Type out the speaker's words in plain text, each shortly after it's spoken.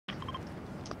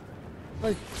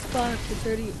Like 5 to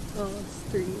 30. Oh, it's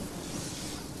 3.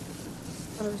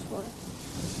 Out of 4.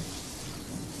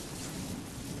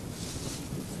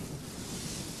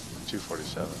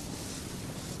 247.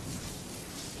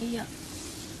 Yeah.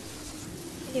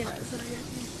 Yeah, that's what I got.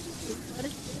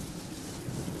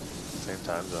 Same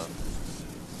time zone.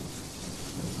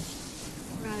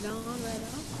 Right on, right on.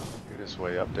 You're just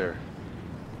way up there.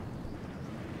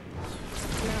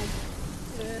 Yeah.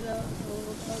 Good,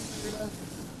 good.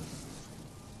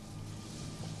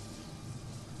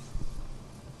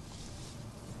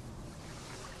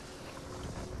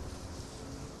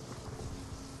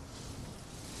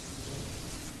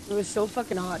 It was so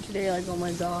fucking hot today, like, oh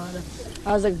my god.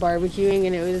 I was like barbecuing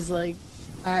and it was like,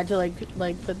 I had to like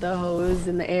put the hose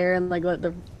in the air and like let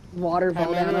the water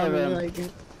fall down on me, like,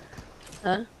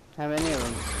 huh? How many of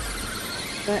them?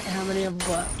 How many of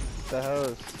what? The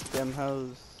hose, them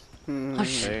hose. Oh,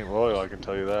 shit. They ain't loyal, I can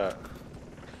tell you that.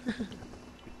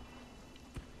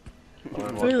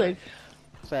 Really?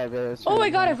 Sorry, babe, oh my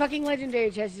god, a fucking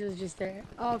legendary chest was just there.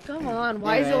 Oh, come on.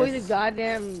 Why is it always a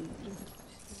goddamn...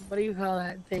 What do you call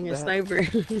that thing? A sniper.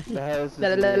 The hose is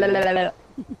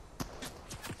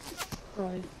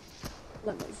oh,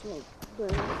 let my smoke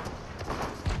burn.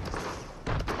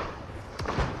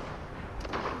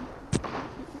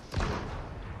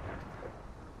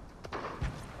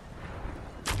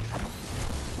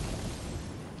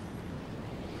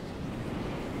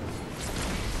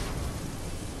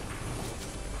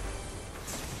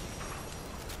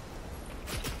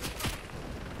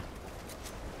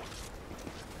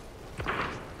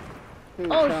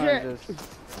 Oh shit!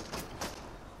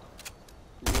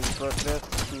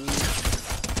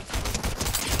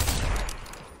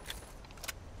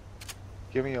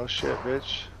 Give me your shit,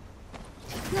 bitch.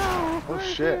 No! Oh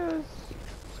shit.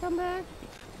 Come back.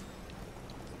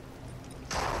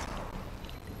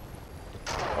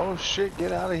 Oh shit,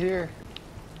 get out of here.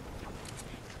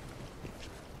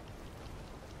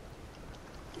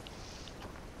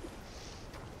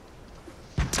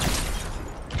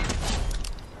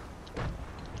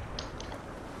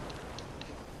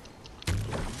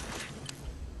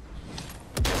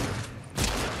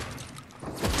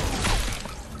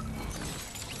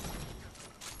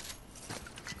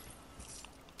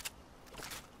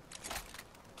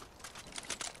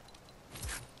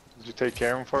 Did you take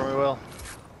care of him for me, Will?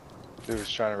 Dude was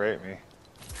trying to rape me.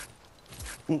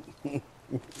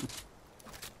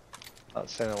 Not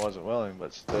saying I wasn't willing,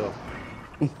 but still.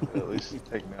 At least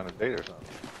take me on a date or something.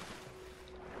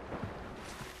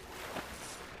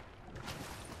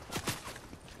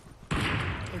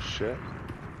 Oh shit.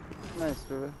 Nice,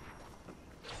 baby.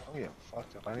 Oh yeah,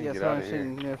 fucked up. I need to get out of here.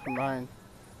 Near from behind.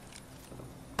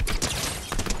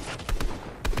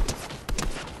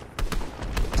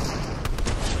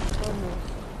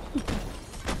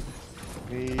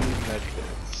 Need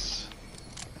medkits.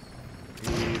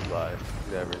 Need life.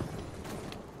 Need everything.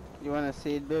 You want a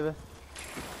seed, baby?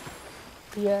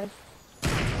 Yes.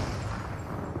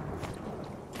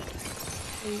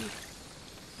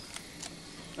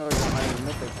 Oh, you're behind the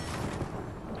mythic.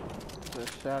 It's a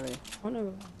shotty. Oh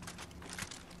no.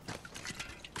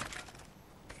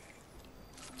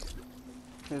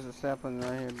 Here's a sapling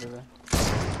right here, baby.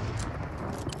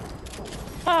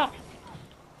 Ah!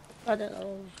 I don't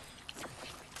know.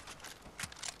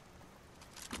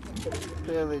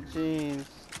 Billie Jeans,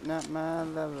 not my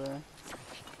lover.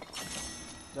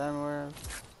 Diamond warehouse.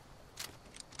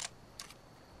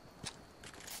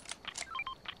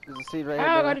 There's a seed right here,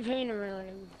 I baby. got a pain in my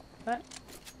leg. What?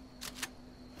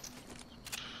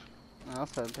 I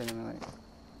also had a pain in my leg.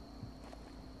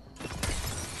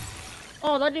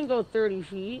 Oh, that didn't go 30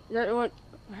 feet. That went...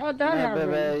 How'd that happen?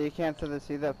 Baby, you can't throw the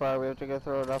seed that far. We have to go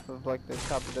throw it off of like the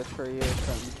top of the tree or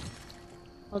something.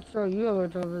 I'll throw you over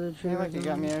the top of the tree. Yeah, like you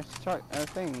got me a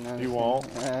thing. You won't.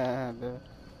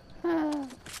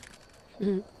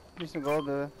 Baby. Do some gold,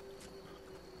 baby.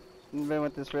 Anybody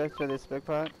want this rift or this big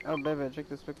pot? Oh, baby, check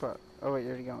this big pot. Oh, wait, you're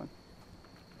already going.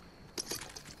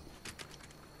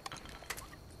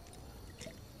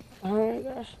 Oh my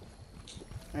gosh.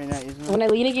 Are you not using it? When I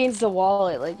lean against the wall,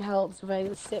 it like helps if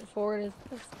I sit forward.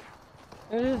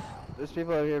 There's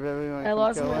people over here, baby. I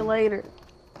lost my lighter.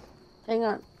 Hang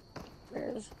on. There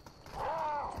it is.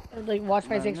 Like, watch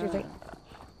my 6 for a second.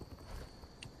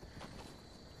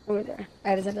 Over there.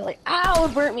 I just had to like, ow,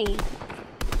 it burnt me.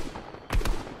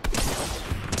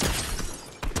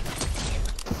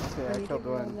 Okay, I killed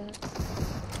one.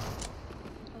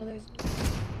 Oh, there's...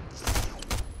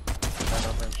 I'm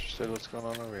not interested in what's going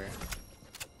on over here.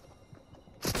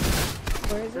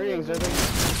 Where is Greetings, it?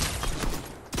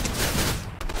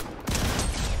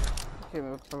 Okay, we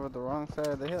over the wrong side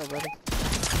of the hill, buddy.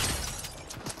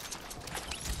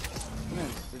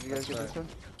 Nice. Did you guys That's get right. this one?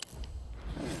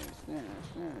 Nice.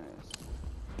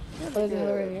 What is it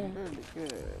over here? Very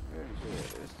good.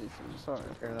 Let's need some salt.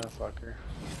 Here, that fucker.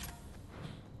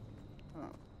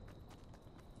 Oh.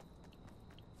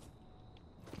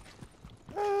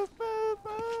 Move.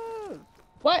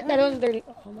 What? That wasn't 30.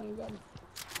 Oh my god.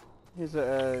 Here's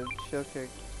a shell kick.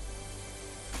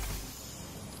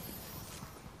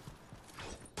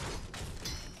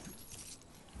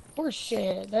 Poor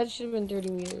shit. That should have been 30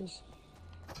 meters.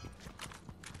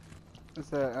 Is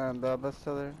that bell bus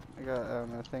still there? I got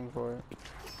a thing for it.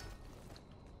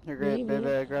 You're great, Maybe.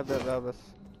 baby. Grab that bell bus.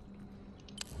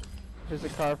 There's a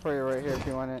car for you right here if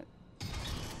you want it.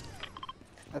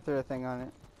 I threw a thing on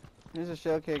it. Here's a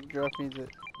shell cake. Giraffe needs it.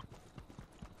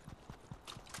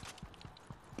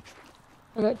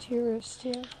 I got tourists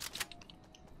too.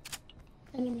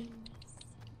 Enemies.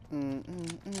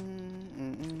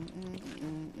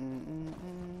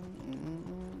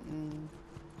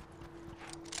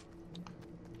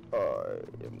 I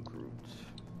am Groot.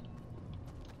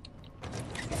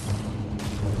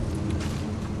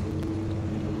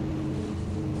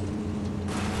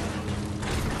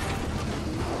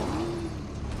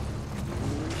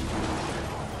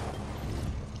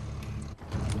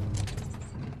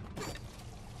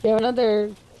 Do you have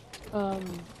another,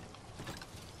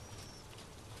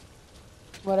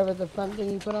 whatever the front thing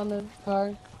you put on the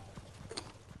car?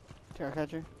 Terror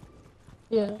catcher?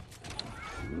 Yeah.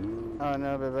 Oh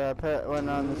no, baby. I put one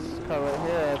on this car right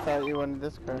here. I thought you wanted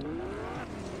this car.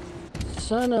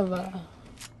 Son of a.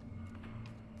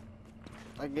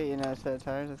 I'll get you another set of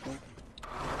tires, I think.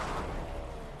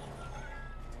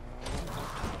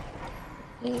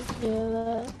 Thank you,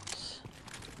 that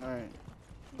Alright.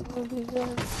 would be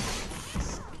good.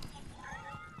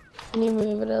 Can you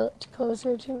move it out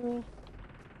closer to me?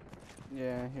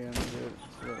 Yeah, here, let me do it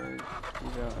so that way you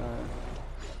don't,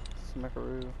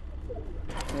 smackaroo. Yeah,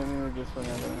 let me move this one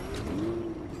out of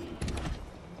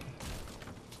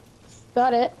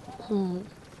Got it.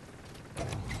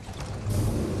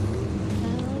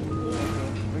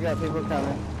 We got people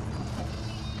coming.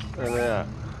 Where are they at? On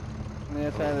the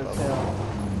other side of the tail.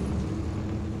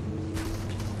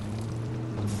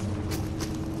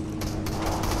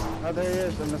 Oh, there he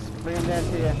is. I'm gonna bring him down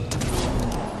to you.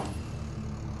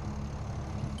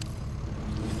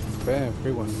 Bam,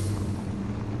 free one.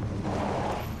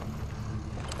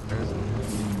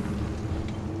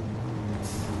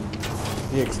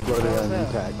 He exploded Oh, on yeah.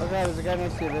 impact. Oh god, there's a guy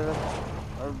next to you, baby.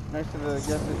 Or next to the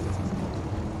guest.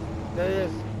 There he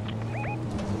is.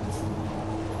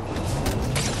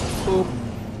 Boop.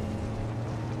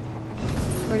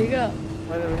 Where'd he go?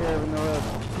 Right over here in the road.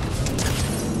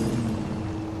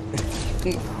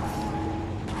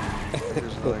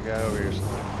 There's another guy over here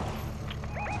somewhere.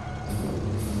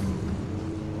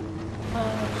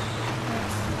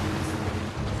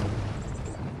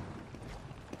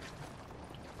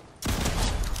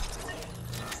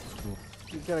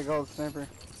 He's got a gold sniper.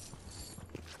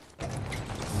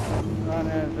 On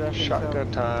there, dressing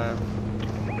Shotgun time.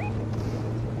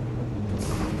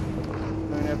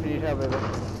 Let me know if you need help, baby.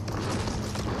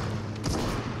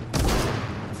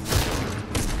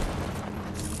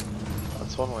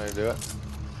 That's one way to do it.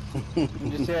 Did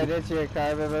you see I did to your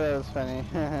car, baby? That was funny.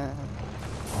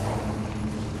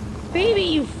 Baby,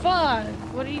 you fuck!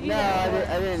 What did you do? No, that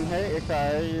I didn't hurt your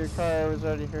car. Your car was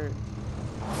already hurt.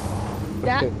 for?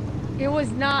 That it was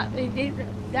not.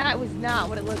 That was not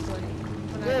what it looked like.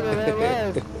 when I Yeah, got baby, it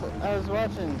was. I was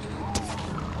watching.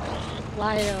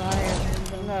 Liar,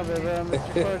 man. No, baby, I'm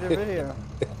recording the video.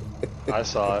 I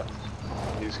saw it.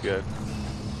 He's good.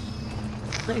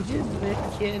 I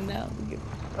just kidding now.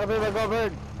 Oh, baby, go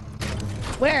bird.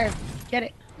 Where? Get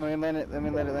it. Let me let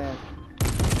it land.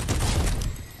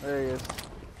 There he is.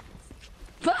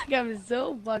 Fuck! I'm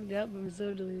so fucked up. I'm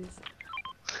so delirious.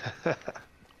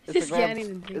 It's Just a gold, can't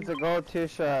even think. it's a gold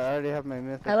 2-shot. I already have my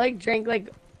mythic. I like drank like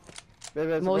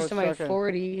Baby, it's most a of gold my shotgun.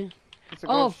 40. It's a Oh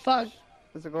gold fuck!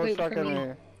 It's a gold Wait for shotgun me. right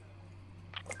here.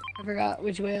 I forgot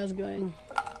which way I was going.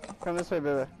 Come this way,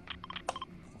 baby.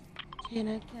 Can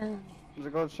I come? There's a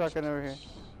gold shotgun over here.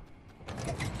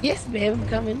 Yes, babe, I'm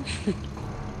coming.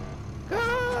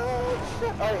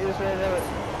 Oh, you just ran over it.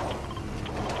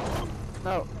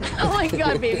 No. Oh my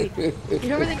god, baby! You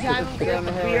remember the time we Down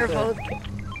the hill were right there. both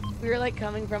we were like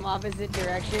coming from opposite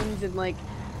directions and like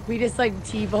we just like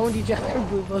T-boned each other and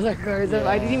blew both our cars up.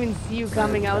 I didn't even see you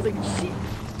coming. I was like, shit.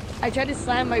 I tried to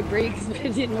slam my brakes, but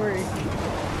it didn't work. I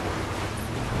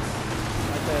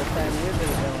thought time you did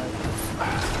it,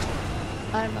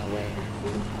 On my way.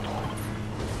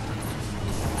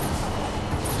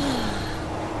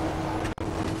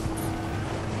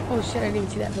 Oh shit! I didn't even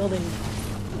see that building.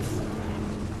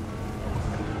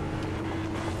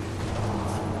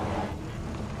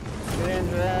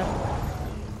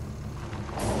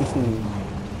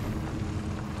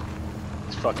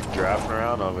 fucking drafting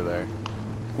around over there.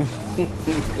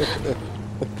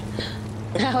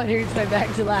 Now it hurts my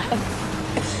back to laugh.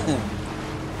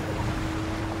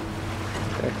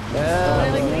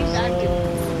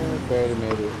 Barely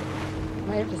made it.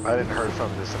 I didn't heard from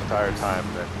him this entire time.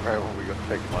 Then right when we go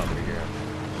pick him up again,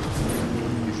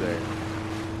 he's there.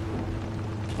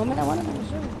 Oh man, I want to know what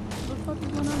the fuck is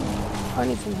going on? I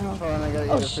need some help. Hold on, I gotta eat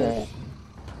Oh a shit. fish.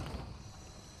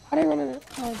 I didn't run it.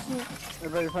 Oh, I see it.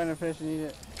 Everybody find a fish and eat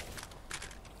it.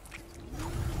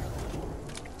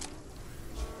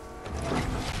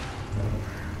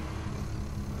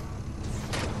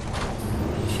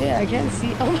 Shit, I can't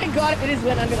see. Oh my god, it just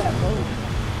went under that boat.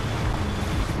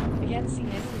 I can't see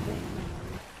anything.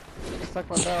 Suck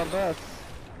my barrel breath.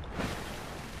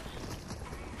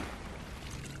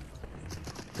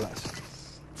 Flash.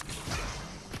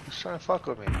 He's trying to fuck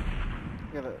with me. I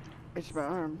gotta itch my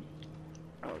arm.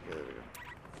 Oh, okay, there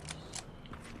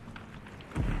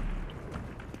we go.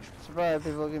 Survive,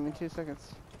 people. Give me 2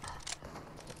 seconds.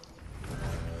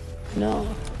 No.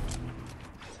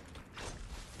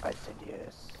 I said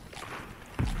yes.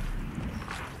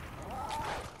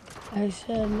 I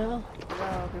said no.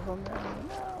 No, people, no,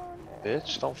 no.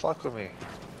 Bitch, don't fuck with me.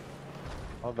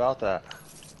 How about that?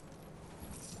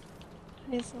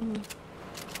 I need some.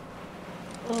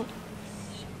 Oh.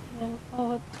 Shit, no.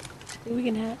 Oh, we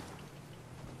can have.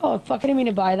 Oh, fuck, I didn't mean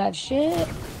to buy that shit.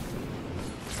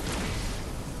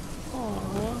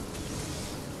 Aww.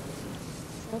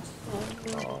 That's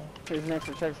fun. Oh. Here's an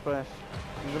extra check splash.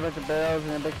 There's a bunch of barrels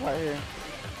and a big pot here.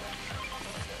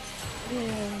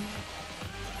 Yeah.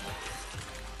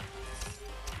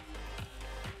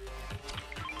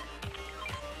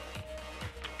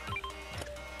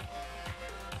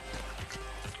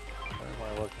 Where am I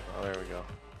looking? Oh, there we go.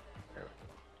 There we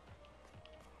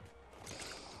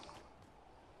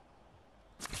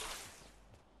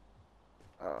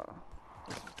go. Oh.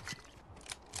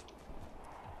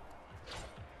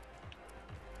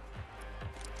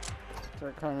 Is there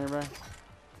a car nearby?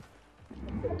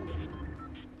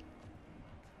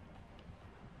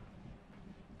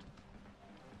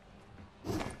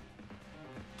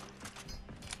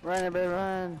 Run, everybody,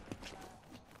 run!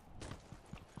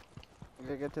 We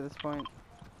gotta get to this point.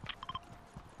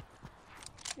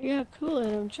 Yeah, cool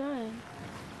it, I'm trying.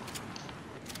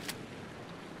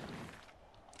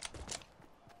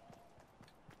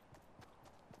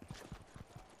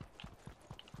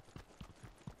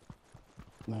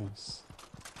 Nice.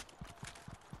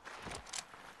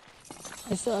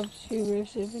 I still have 2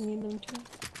 riffs if I need them to.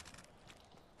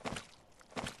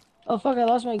 Oh fuck, I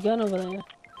lost my gun over there.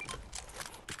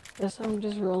 Guess I'm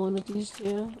just rolling with these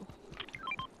 2.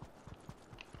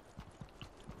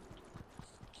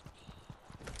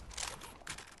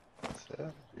 That's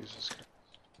it. Jesus Christ.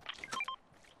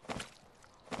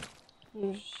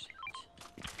 Oh shit.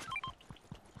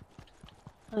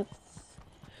 Let's...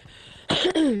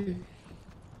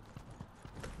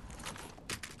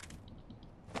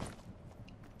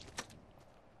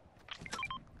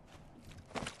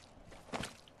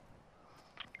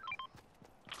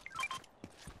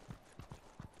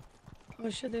 Oh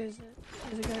shit, there's a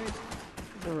guy right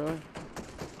Oh, really?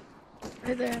 there.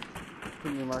 Right there.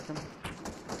 Can you mark him?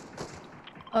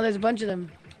 Oh, there's a bunch of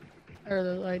them. Or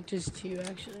like just 2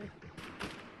 actually.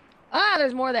 Ah,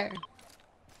 there's more there.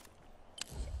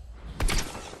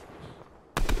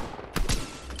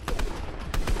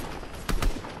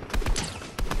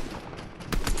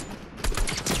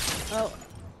 Oh,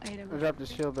 I hit him. I dropped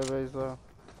his shield, everybody's low.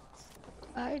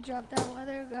 I dropped that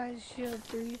other guy's shield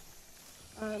 3.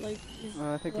 Like.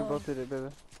 I think we both did it, baby.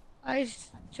 I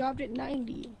dropped it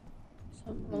 90. So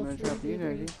I'm gonna drop you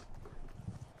 90.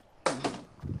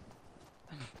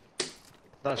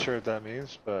 Not sure what that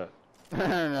means, but I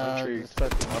don't know. I'm intrigued.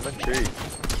 I'm intrigued.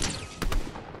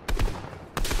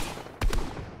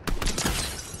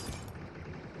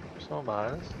 So am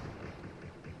I.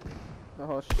 A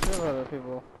whole shitload of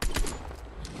people.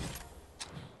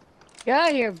 Get out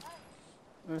of here.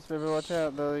 Miss baby, watch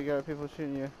out though, you got people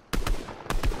shooting you.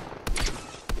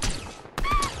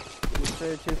 You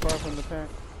stray too far from the pack.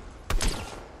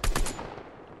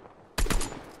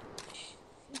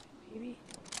 Baby.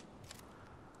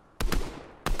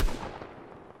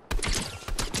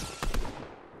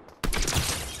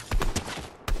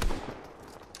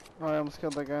 Oh, I almost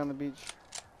killed that guy on the beach.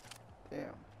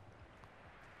 Damn.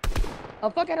 Oh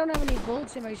fuck, I don't have any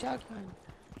bullets in my shotgun.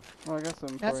 Oh, I got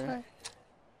some That's for you. fine.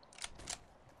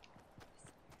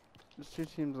 There's 2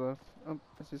 teams left. Oh,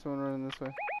 I see someone running this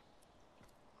way.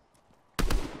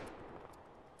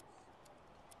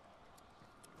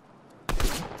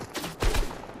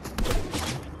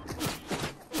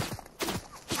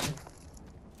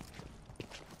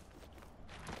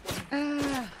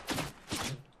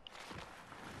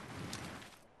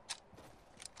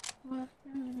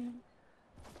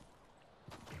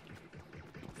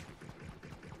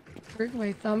 Frick,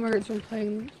 my thumb hurts from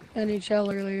playing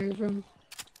NHL earlier from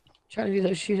trying to do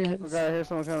those Oh shootouts. god, I hear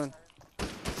someone coming.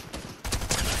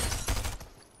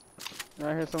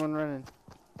 I hear someone running.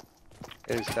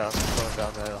 He's down, going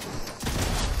down the hill.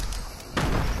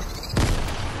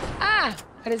 Ah!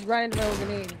 I just ran into my own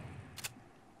grenade.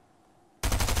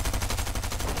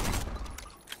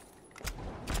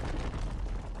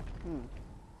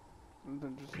 That's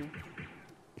interesting.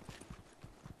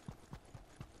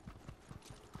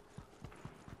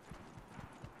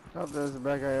 Oh, there's a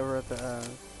bad guy over at the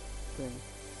thing.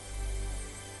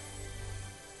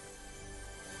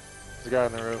 There's a guy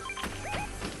on the roof.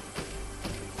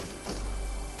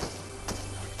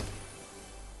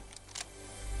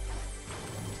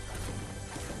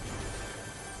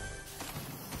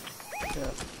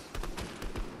 Yeah.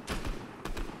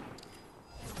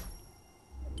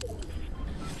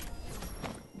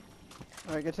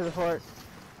 Alright, get to the fort.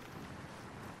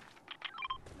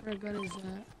 What gun is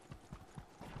that?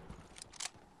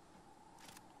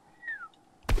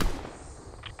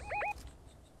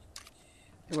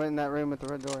 He went in that room with the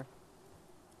red door.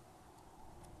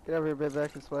 Get over here, babe. I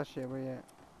can splash you. Where you at?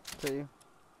 Is that you?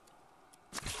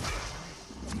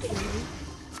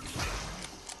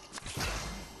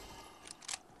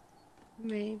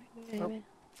 Maybe. Oh. You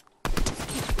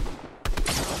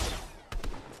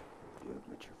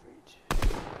admit your fate.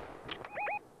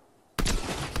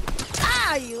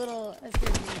 Ah, you little. That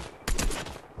scared me.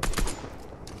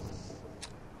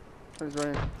 He's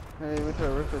running. Hey, he went to a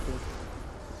roof with you.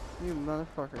 You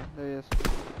motherfucker. There he is.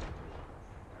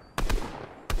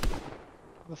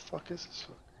 What the fuck is this?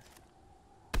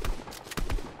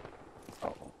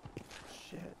 Oh.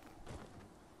 Shit.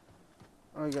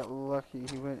 Oh, he got lucky.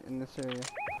 He went in this area.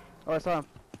 Oh, I saw him.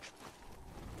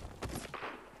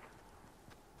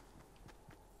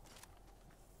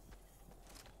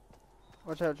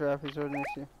 Watch out, Giraffe. He's right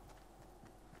next to you.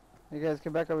 Hey guys,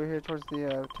 come back over here towards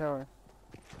the tower.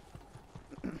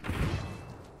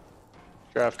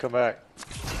 Giraffe, come back.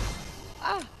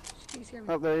 Ah! You scared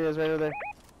me. Oh, there he is, right over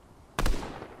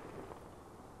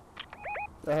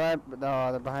there.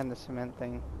 No, they're behind the cement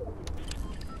thing.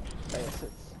 I guess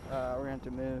it's, we're gonna have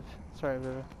to move. Sorry,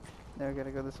 Viva. Now we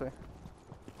gotta go this way.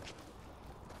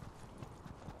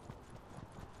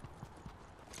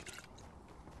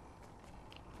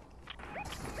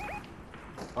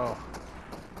 Oh.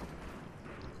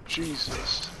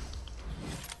 Jesus.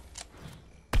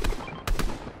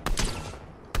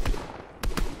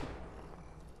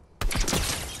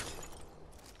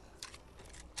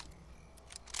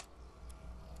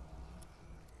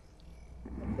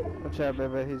 Watch out,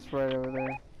 baby. He's right over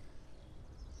there.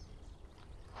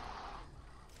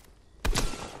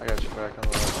 I got you back on the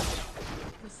level.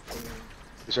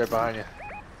 He's right behind you.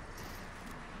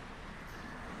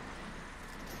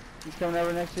 He's coming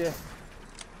over next to you.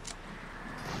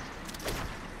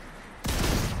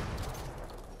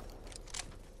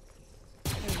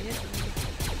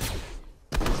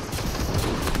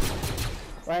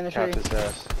 Behind the tree. Capped his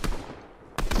ass.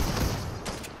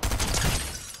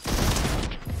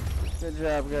 Good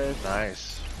job, guys.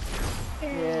 Nice.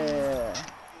 Yeah.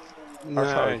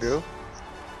 That's how we do.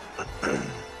 Good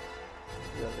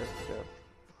job.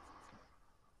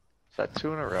 Is that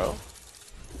 2 in a row?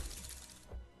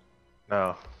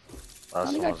 No.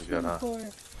 Last one was good, huh?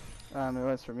 It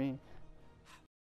was for me.